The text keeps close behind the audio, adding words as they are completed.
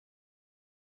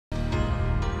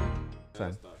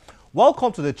time.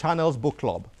 Welcome to the Channels Book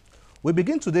Club. We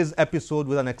begin today's episode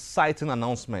with an exciting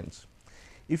announcement.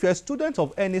 If you're a student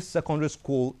of any secondary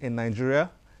school in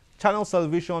Nigeria, Channels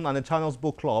Television and the Channels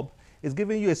Book Club is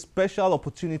giving you a special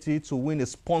opportunity to win a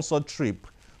sponsored trip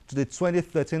to the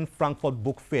 2013 Frankfurt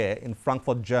Book Fair in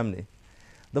Frankfurt, Germany.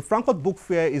 The Frankfurt Book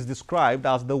Fair is described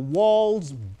as the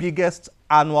world's biggest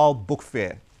annual book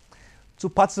fair. To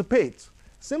participate,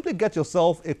 simply get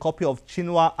yourself a copy of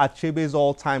Chinua Achebe's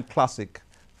all-time classic,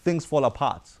 Things Fall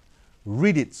Apart.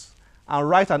 Read it and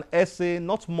write an essay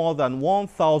not more than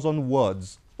 1,000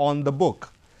 words on the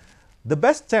book. The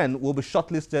best 10 will be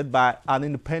shortlisted by an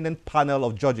independent panel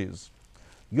of judges.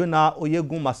 Yona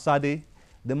Oyegun Masade,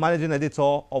 the managing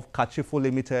editor of Kachifo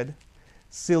Limited,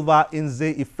 Silva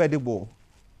Inze Ifedibo,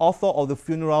 author of The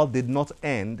Funeral Did Not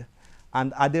End,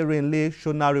 and Aderenle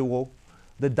Shonariwo,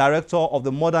 the director of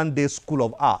the Modern Day School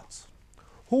of Art,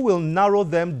 who will narrow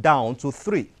them down to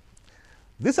 3.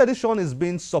 This edition is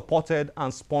being supported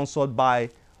and sponsored by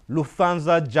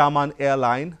Lufthansa German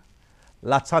Airline,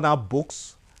 Latana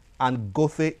Books, and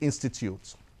Goethe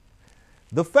Institute.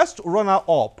 The first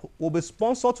runner-up will be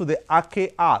sponsored to the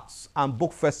Ake Arts and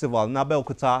Book Festival in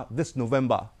Abeokuta this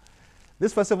November.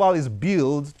 This festival is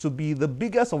billed to be the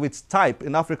biggest of its type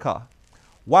in Africa,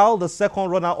 while the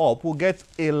second runner-up will get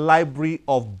a library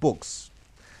of books.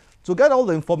 To get all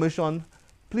the information,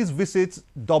 please visit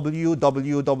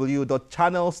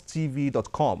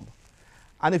www.channelstv.com.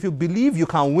 And if you believe you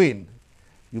can win,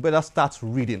 you better start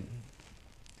reading.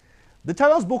 The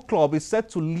Channels Book Club is set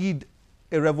to lead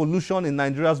a revolution in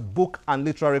Nigeria's book and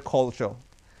literary culture.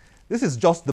 This is just the